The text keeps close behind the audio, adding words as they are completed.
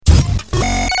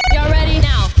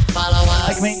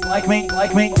Bring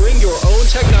your own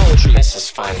technology. This is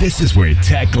fun. This is where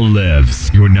tech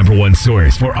lives. Your number one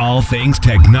source for all things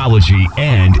technology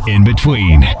and in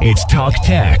between. It's Talk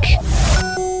Tech.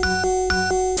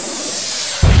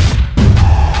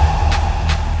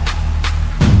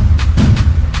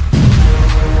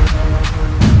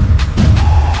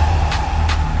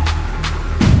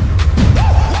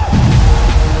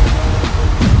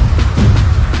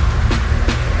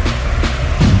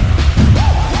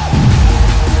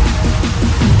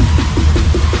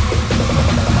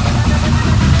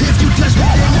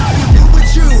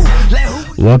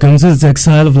 Welcome to the tech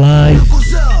side of life.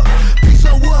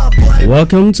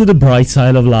 Welcome to the bright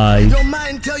side of life.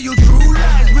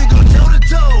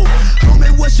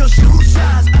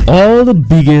 All the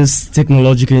biggest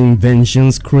technological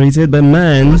inventions created by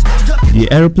man, the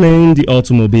airplane, the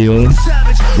automobile,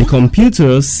 the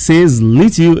computer, says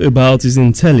little about his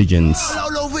intelligence,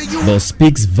 but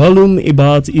speaks volume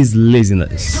about his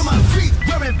laziness.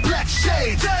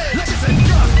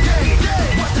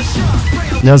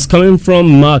 That's coming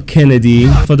from Mark Kennedy.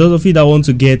 For those of you that want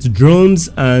to get drones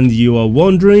and you are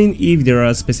wondering if there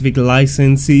are specific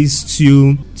licenses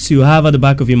to have at the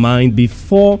back of your mind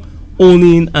before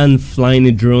owning and flying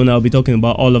a drone, I'll be talking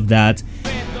about all of that.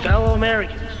 Fellow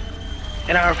Americans,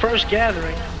 in our first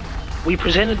gathering, we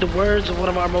presented the words of one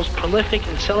of our most prolific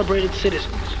and celebrated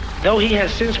citizens. Though he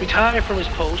has since retired from his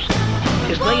post,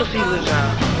 his legacy lives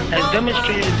on, as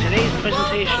demonstrated in today's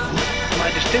presentation by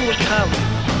my distinguished colleagues,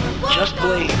 Just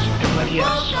Blaze and Letty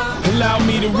S. Allow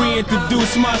me to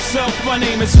reintroduce myself. My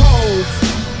name is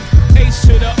Hove. H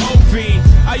to the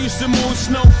OV. I used to move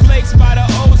snowflakes by the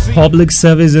OZ. Public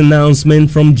service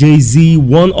announcement from Jay-Z,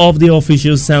 one of the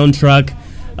official soundtrack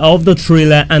of the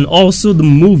trailer and also the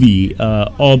movie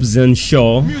Hobbs and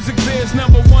Shaw. Music Biz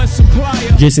 #1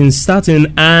 supplier. Jason Statham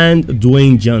and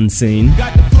Dwayne Johnson.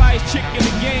 Got the flyest chick in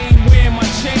the game, wearing my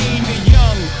chain, the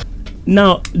young.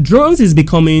 Now, drones is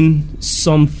becoming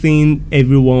something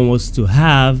everyone wants to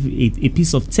have, a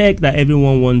piece of tech that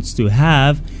everyone wants to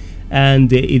have,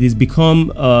 and it has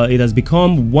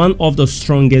become one of the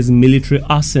strongest military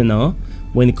arsenal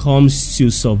when it comes to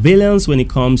surveillance, when it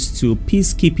comes to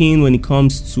peacekeeping, when it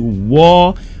comes to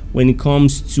war, when it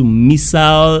comes to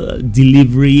missile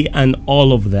delivery and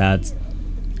all of that.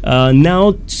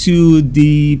 Now to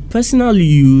the personal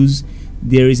use.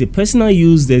 There is a personal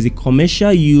use, there's a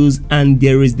commercial use, and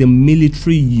there is the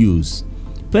military use.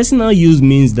 Personal use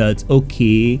means that,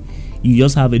 okay, you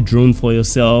just have a drone for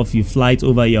yourself, you fly it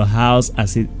over your house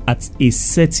at a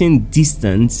certain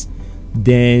distance,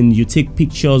 then you take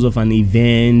pictures of an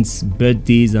event,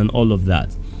 birthdays, and all of that.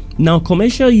 Now,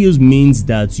 commercial use means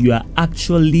that you are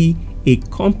actually a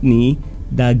company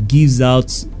that gives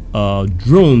out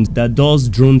drones, that does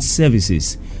drone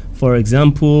services. For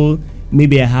example,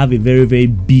 maybe I have a very, very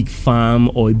big farm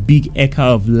or a big acre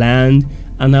of land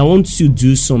and I want to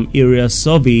do some area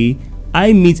survey.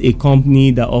 I meet a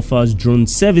company that offers drone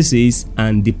services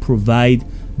and they provide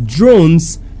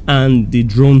drones and the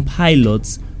drone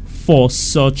pilots for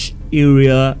such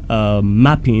area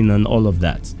mapping and all of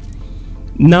that.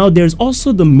 Now there's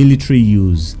also the military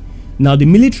use. Now the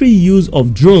military use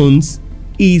of drones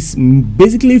is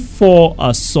basically for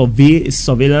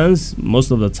surveillance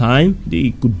most of the time.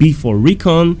 It could be for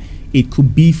recon, it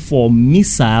could be for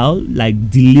missile, like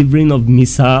delivering of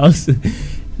missiles.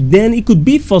 Then it could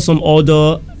be for some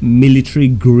other military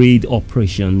grade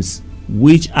operations,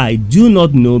 which I do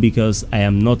not know because I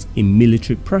am not a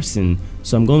military person,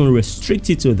 so I'm going to restrict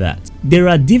it to that. There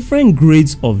are different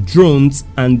grades of drones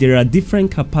and there are different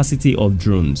capacity of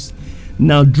drones.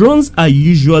 Now drones are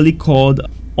usually called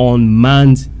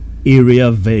unmanned area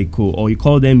vehicle, or you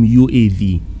call them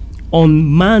UAV.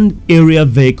 Unmanned area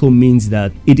vehicle means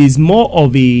that it is more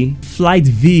of a flight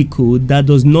vehicle that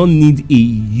does not need a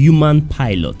human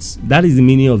pilot. That is the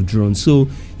meaning of drone. So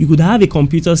you could have a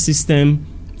computer system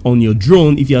on your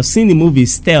drone. If you have seen the movie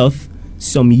Stealth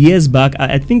some years back,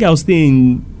 I think I was still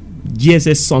in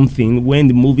GSS something when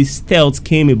the movie Stealth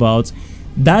came about.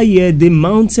 That year they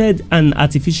mounted an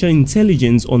artificial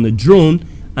intelligence on the drone,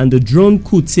 and the drone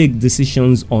could take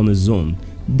decisions on its own.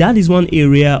 That is one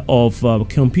area of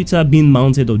computer being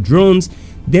mounted on drones.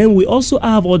 Then we also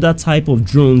have other type of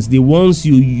drones, the ones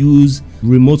you use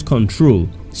remote control.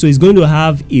 So it's going to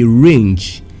have a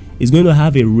range. It's going to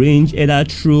have a range either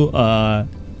through a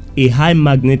high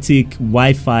magnetic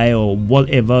Wi-Fi or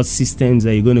whatever systems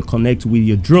that you're going to connect with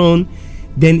your drone.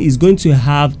 Then it's going to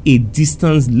have a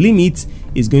distance limit.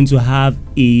 It's going to have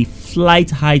a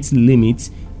flight height limit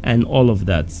and all of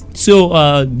that.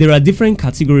 So there are different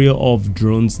categories of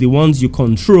drones. The ones you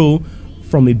control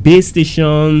from a base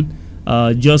station,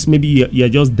 just maybe you're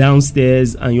just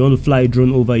downstairs and you want to fly a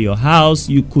drone over your house,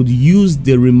 you could use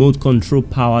the remote control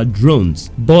powered drones.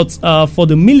 But for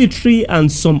the military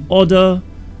and some other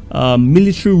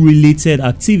military related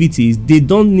activities, they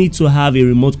don't need to have a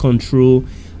remote control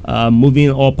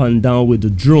moving up and down with the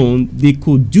drone. They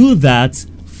could do that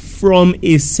from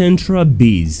a central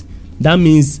base. That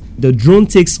means the drone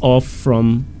takes off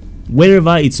from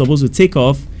wherever it's supposed to take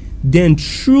off. Then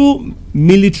through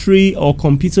military or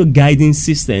computer guiding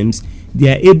systems,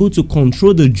 they are able to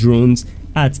control the drones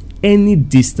at any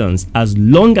distance as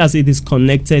long as it is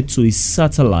connected to a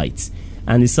satellite,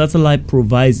 and the satellite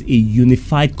provides a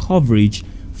unified coverage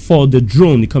for the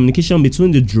drone, the communication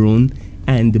between the drone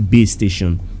and the base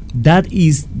station. That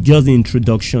is just the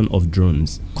introduction of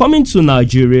drones. Coming to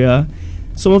Nigeria,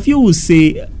 some of you will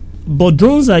say, but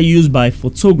drones are used by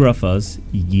photographers.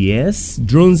 Yes,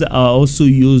 drones are also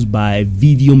used by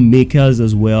video makers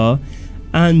as well.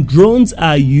 And drones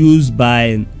are used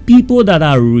by people that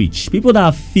are rich, people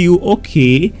that feel,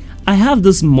 okay, I have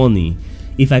this money.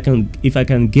 If I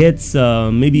can get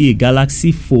maybe a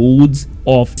Galaxy Fold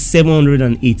of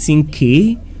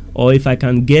 718K, or if I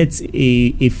can get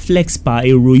a FlexPy,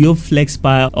 a Royal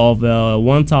FlexPy of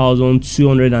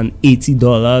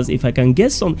 $1,280, if I can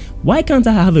get some, why can't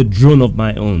I have a drone of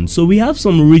my own? So we have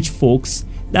some rich folks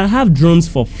that have drones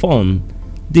for fun.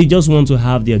 They just want to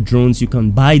have their drones. You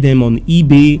can buy them on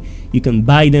eBay, you can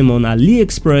buy them on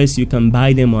AliExpress, you can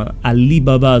buy them on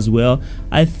Alibaba as well.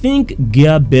 I think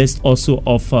GearBest also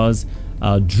offers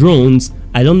drones.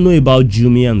 I don't know about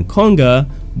Jumia and Konga,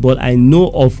 but I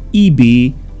know of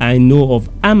eBay, I know of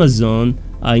Amazon,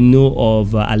 I know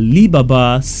of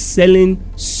Alibaba selling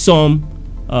some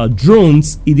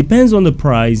drones. It depends on the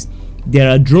price.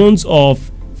 There are drones of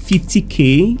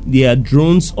 50K, there are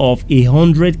drones of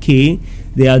 100K,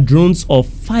 there are drones of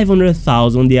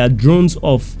 500,000, there are drones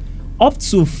of up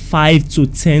to 5 to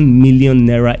 10 million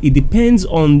naira. It depends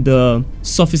on the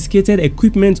sophisticated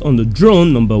equipment on the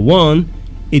drone, number one.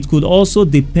 It could also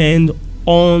depend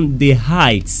on the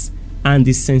heights and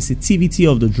the sensitivity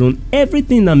of the drone.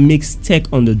 Everything that makes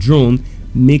tech on the drone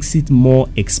makes it more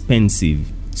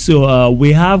expensive. So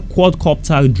we have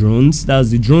quadcopter drones. That's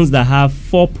the drones that have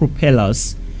 4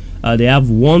 propellers. They have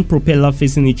 1 propeller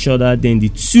facing each other, then the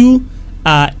 2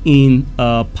 are in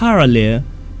parallel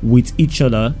with each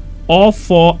other. All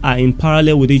 4 are in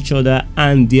parallel with each other,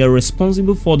 and they are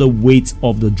responsible for the weight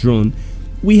of the drone.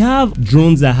 We have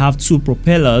drones that have 2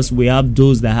 propellers, we have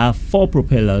those that have 4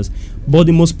 propellers, but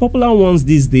the most popular ones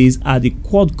these days are the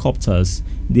quadcopters.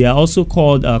 They are also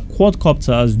called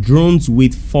quadcopters, drones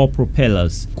with 4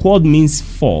 propellers. Quad means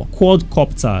 4.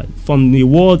 Quadcopter from the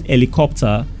word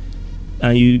helicopter,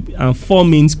 and 4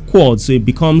 means quad, so it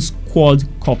becomes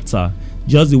quadcopter,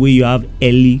 just the way you have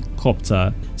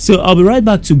helicopter. So I'll be right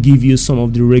back to give you some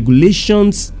of the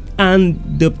regulations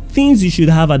and the things you should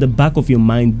have at the back of your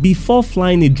mind before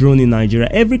flying a drone in Nigeria.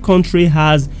 Every country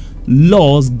has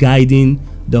laws guiding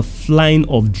the flying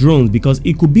of drones because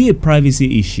it could be a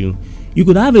privacy issue. You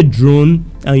could have a drone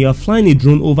and you are flying a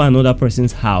drone over another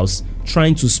person's house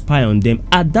trying to spy on them.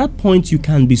 At that point, you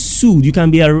can be sued, you can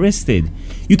be arrested,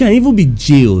 you can even be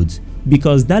jailed,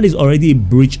 because that is already a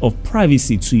breach of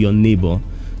privacy to your neighbor.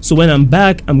 So when I'm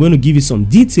back, I'm going to give you some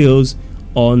details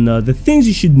on the things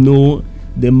you should know,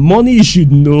 the money you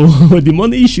should know, the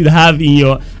money you should have in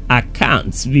your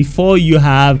accounts before you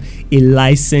have a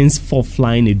license for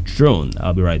flying a drone.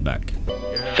 I'll be right back.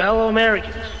 Fellow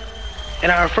Americans, in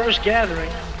our first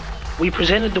gathering, we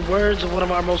presented the words of one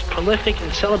of our most prolific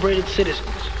and celebrated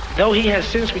citizens. Though he has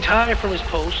since retired from his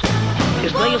post,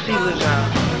 his legacy lives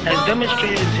on, as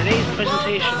demonstrated in today's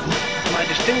presentation by my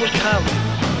distinguished colleagues,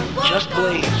 Just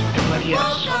Blaze and Letty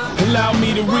S. Allow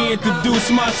me to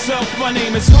reintroduce myself. My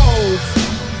name is Hov,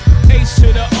 H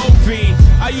to the OV.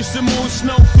 I used to move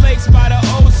snowflakes by the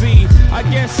OZ. I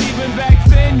guess even back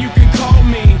then you can call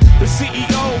me the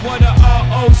CEO of the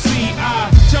ROC.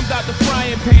 I jumped out the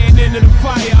frying pan into the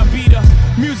fire. I be the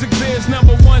music biz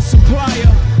 #1 supplier.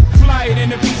 Fly it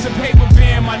in a piece of paper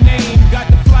bearing my name. Got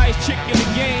the flyest chick in the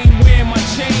game wearing my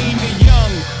chain. The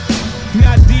young,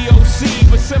 not DOC,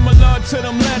 but similar to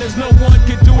them letters. No one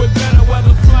could do it better.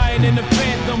 Whether flying in the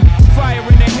Phantom,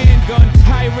 firing the handgun,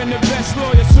 hiring the best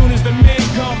lawyer soon as the men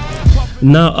come.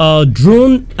 Now,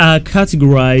 drone are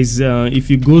categorized.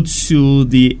 If you go to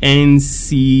the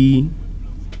NCAA,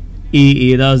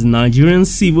 that's Nigerian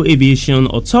Civil Aviation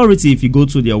Authority, if you go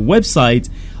to their website,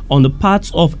 on the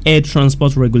parts of air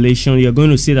transport regulation, you're going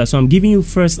to see that. So I'm giving you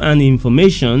first-hand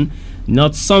information,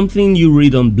 not something you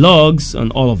read on blogs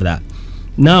and all of that.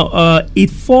 Now,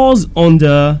 it falls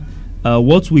under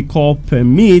what we call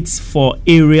Permits for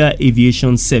Area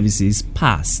Aviation Services,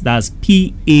 PAAS. That's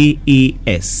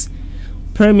PAAS.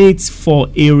 Permits for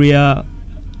Area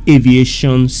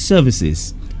Aviation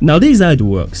Services. Now, this is how it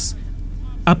works.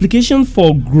 Application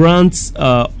for grants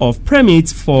of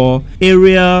permits for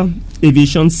area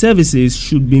aviation services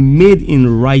should be made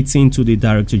in writing to the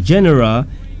Director General,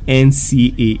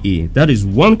 NCAA. That is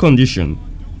one condition.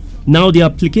 Now, the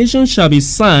application shall be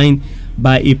signed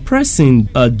by a person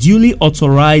duly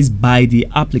authorized by the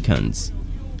applicants.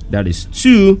 That is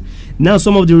 2. Now,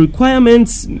 some of the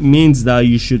requirements means that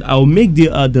you should. I'll make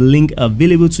the link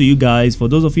available to you guys for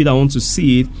those of you that want to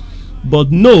see it.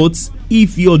 But note,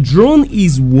 if your drone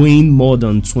is weighing more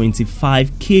than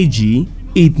 25 kg,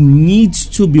 it needs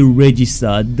to be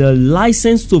registered. The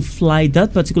license to fly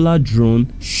that particular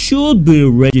drone should be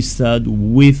registered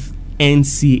with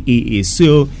NCAA.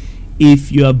 So,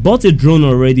 if you have bought a drone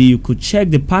already, you could check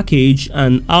the package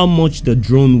and how much the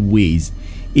drone weighs.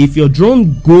 If your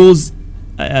drone is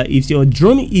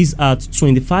at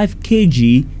 25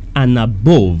 kg and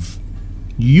above,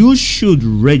 you should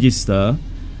register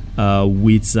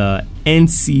with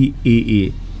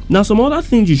NCAA. Now, some other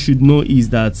things you should know is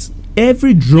that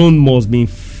every drone must be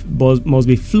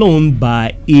flown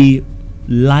by a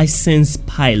licensed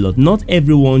pilot. Not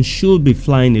everyone should be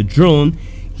flying a drone.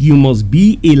 You must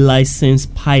be a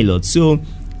licensed pilot. So,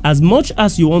 as much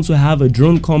as you want to have a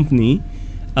drone company,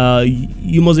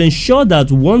 you must ensure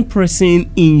that one person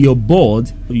in your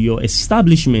board, your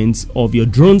establishment of your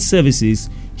drone services,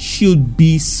 should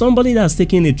be somebody that's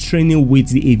taken a training with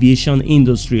the aviation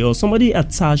industry, or somebody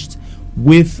attached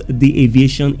with the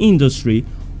aviation industry,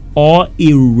 or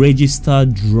a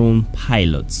registered drone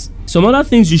pilot. Some other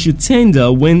things you should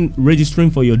tender when registering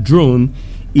for your drone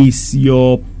is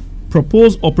your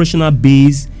proposed operational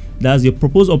base. That's your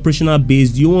proposed operational base.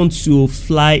 Do you want to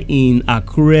fly in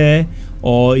Akure,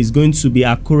 or is going to be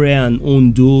Akure and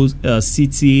Ondo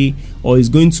city, or is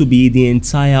going to be the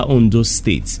entire Ondo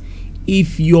state?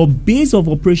 If your base of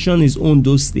operation is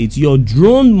Ondo state, your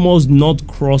drone must not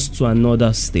cross to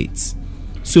another state.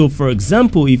 So, for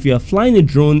example, if you are flying a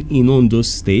drone in Ondo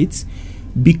state,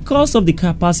 because of the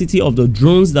capacity of the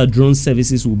drones that drone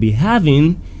services will be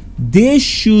having, they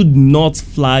should not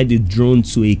fly the drone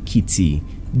to Ekiti.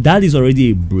 That is already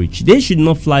a breach. They should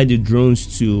not fly the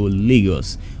drones to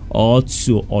Lagos or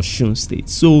to Osun State.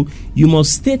 So you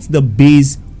must state the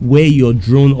base where your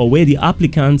drone or where the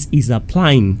applicant is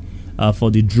applying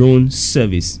for the drone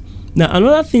service. Now,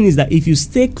 another thing is that if you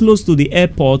stay close to the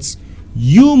airports,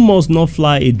 you must not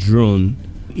fly a drone.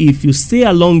 If you stay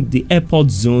along the airport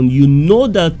zone, you know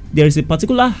that there is a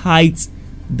particular height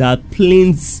that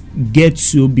planes get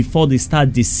to before they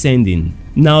start descending.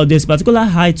 Now, there's a particular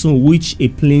height on which a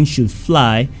plane should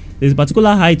fly. There's a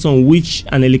particular height on which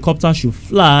an helicopter should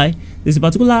fly. There's a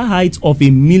particular height of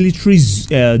a military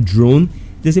drone.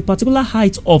 There's a particular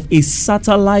height of a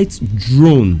satellite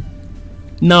drone.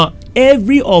 Now,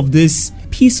 every of this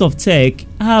piece of tech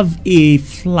have a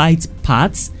flight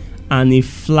path and a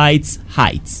flight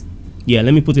height. Yeah,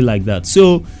 let me put it like that.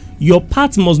 So your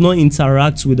path must not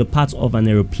interact with the path of an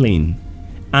aeroplane,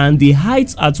 and the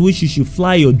height at which you should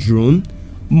fly your drone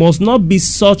must not be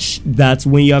such that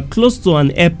when you are close to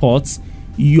an airport,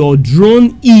 your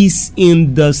drone is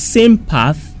in the same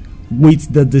path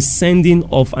with the descending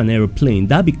of an aeroplane.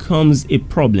 That becomes a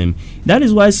problem. That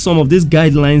is why some of these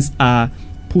guidelines are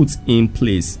put in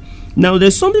place. Now,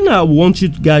 there's something I want you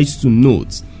guys to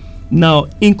note. Now,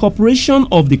 incorporation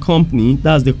of the company,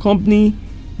 that's the company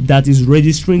that is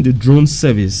registering the drone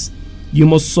service, you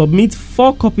must submit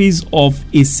 4 copies of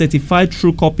a certified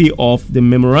true copy of the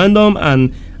memorandum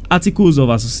and articles of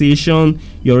association.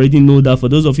 You already know that. For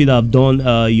those of you that have done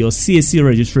your CAC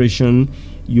registration,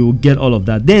 you get all of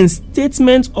that. Then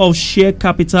statement of share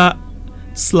capital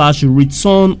 /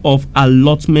 return of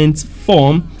allotment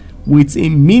form with a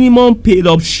minimum paid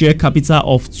up share capital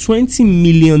of 20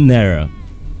 million naira.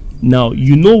 Now,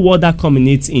 you know what that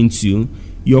culminates into.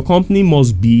 Your company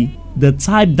must be the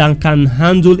type that can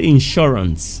handle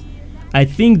insurance. I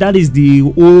think that is the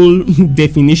whole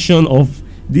definition of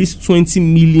this 20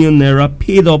 million naira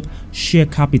paid up share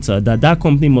capital that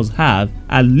company must have.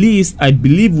 At least, I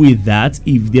believe with that,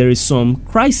 if there is some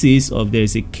crisis or if there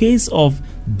is a case of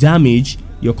damage,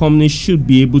 your company should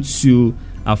be able to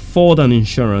afford an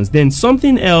insurance. Then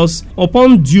something else,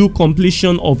 upon due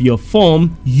completion of your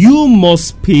form, you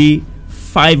must pay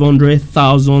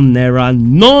 500,000 naira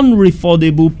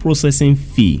non-refundable processing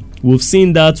fee. We've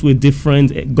seen that with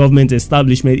different government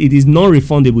establishments. It is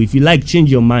non-refundable. If you like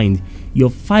change your mind, your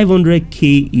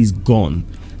 500k is gone.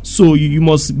 So you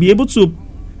must be able to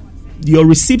your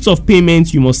receipt of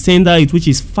payment, you must tender it, which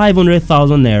is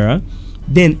 500,000 naira.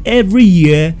 Then every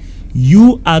year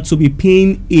you are to be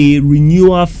paying a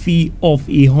renewal fee of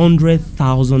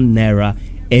 100,000 naira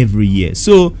every year.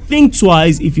 So think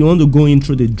twice if you want to go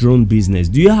into the drone business.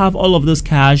 Do you have all of this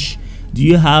cash? Do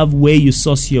you have where you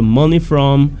source your money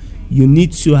from? You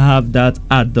need to have that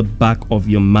at the back of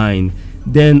your mind.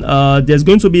 Then there's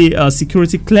going to be a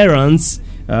security clearance.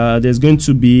 There's going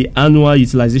to be annual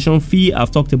utilization fee.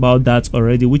 I've talked about that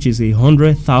already, which is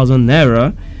 100,000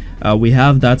 naira. We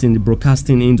have that in the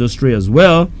broadcasting industry as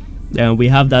well. And we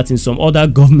have that in some other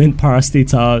government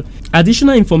parastatal.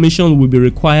 Additional information will be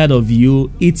required of you.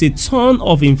 It's a ton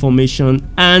of information,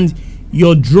 and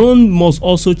your drone must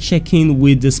also check in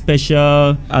with the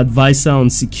special advisor on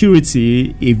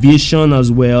security, aviation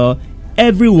as well.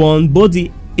 Everyone, both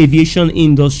the aviation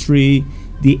industry,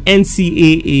 the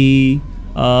NCAA,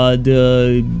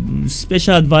 the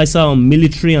special advisor on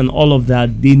military and all of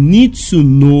that, they need to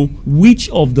know which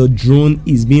of the drone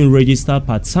is being registered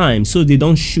per time so they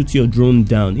don't shoot your drone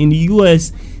down. In the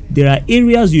US, there are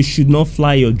areas you should not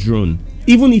fly your drone.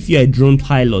 Even if you're a drone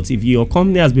pilot, if your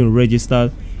company has been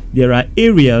registered, there are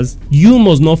areas you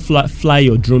must not fly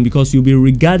your drone because you'll be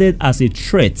regarded as a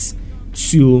threat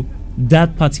to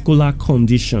that particular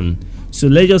condition. So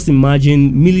let's just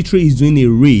imagine military is doing a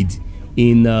raid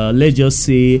in let's just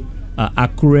say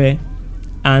Akure,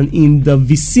 and in the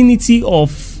vicinity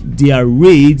of their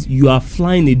raid you are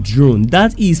flying a drone.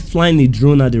 That is flying a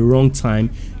drone at the wrong time.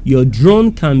 Your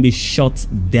drone can be shot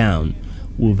down.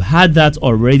 We've had that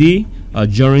already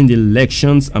during the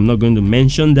elections. I'm not going to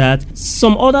mention that.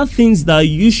 Some other things that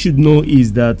you should know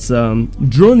is that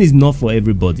drone is not for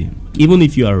everybody. Even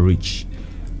if you are rich,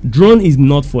 drone is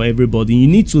not for everybody. You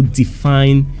need to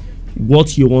define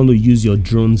what you want to use your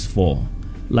drones for.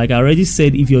 Like I already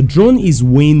said, if your drone is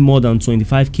weighing more than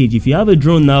 25 kg, if you have a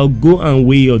drone now, go and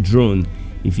weigh your drone.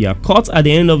 If you are caught at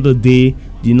the end of the day,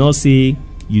 do not say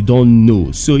you don't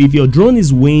know. So if your drone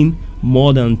is weighing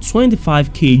more than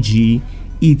 25 kg,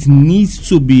 it needs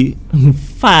to be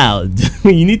filed.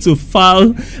 You need to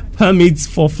file permits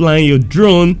for flying your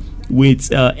drone with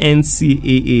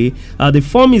NCAA. The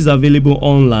form is available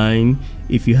online.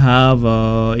 If you have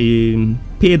a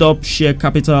paid up share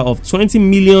capital of 20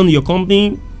 million, your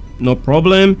company, no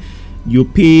problem. You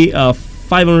pay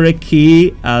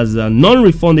 500k as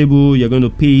non-refundable. You're going to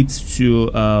pay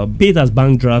it as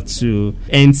bank draft to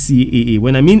NCAA.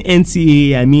 When I mean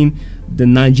NCAA, I mean the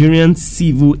Nigerian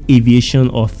Civil Aviation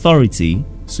Authority.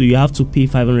 So you have to pay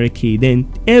 500k.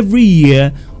 Then every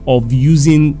year of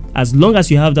using, as long as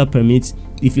you have that permit,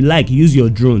 if you like, use your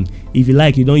drone. If you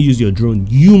like, you don't use your drone.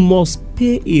 You must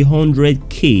pay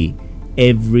 100k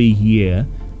every year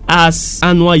as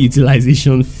annual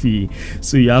utilization fee.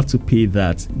 So you have to pay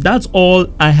that. That's all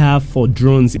I have for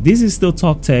drones. This is still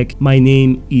Talk Tech. My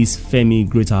name is Femi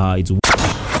Greater.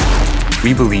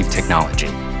 We believe technology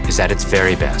is at its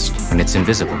very best when it's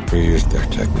invisible. We use their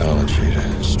technology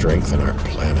to strengthen our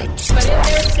planet. But in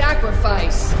their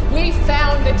sacrifice, we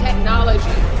found the technology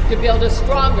to build a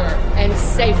stronger and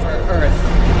safer Earth.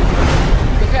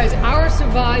 Because our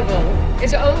survival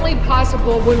is only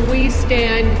possible when we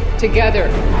stand together.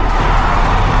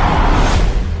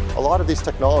 A lot of these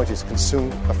technologies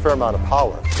consume a fair amount of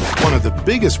power. One of the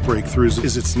biggest breakthroughs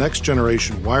is its next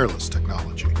generation wireless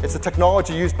technology. It's a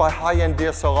technology used by high-end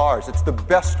DSLRs. It's the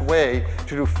best way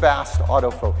to do fast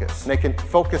autofocus. And they can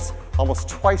focus almost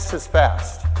twice as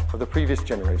fast of the previous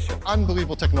generation.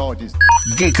 Unbelievable technologies.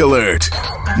 Geek Alert.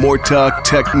 More Talk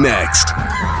Tech next.